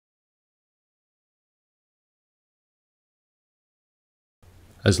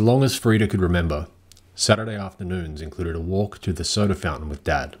As long as Freida could remember, Saturday afternoons included a walk to the soda fountain with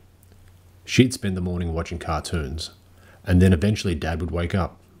Dad. She'd spend the morning watching cartoons, and then eventually Dad would wake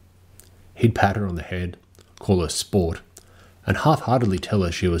up. He'd pat her on the head, call her sport, and half-heartedly tell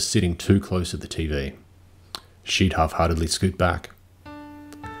her she was sitting too close to the TV. She'd half-heartedly scoot back.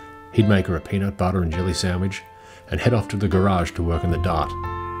 He'd make her a peanut butter and jelly sandwich and head off to the garage to work on the dart.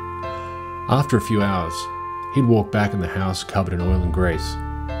 After a few hours, he'd walk back in the house covered in oil and grease.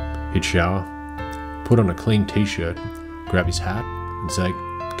 He'd shower, put on a clean t-shirt, grab his hat and say,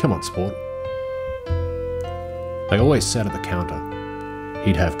 "Come on, sport." They always sat at the counter.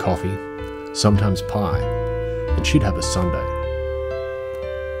 He'd have coffee, sometimes pie, and she'd have a sundae.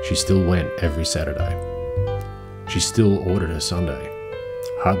 She still went every Saturday. She still ordered her sundae,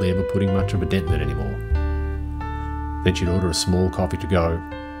 hardly ever putting much of a dent in it anymore. Then she'd order a small coffee to go,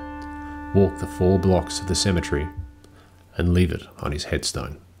 walk the 4 blocks to the cemetery, and leave it on his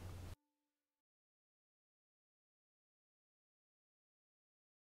headstone.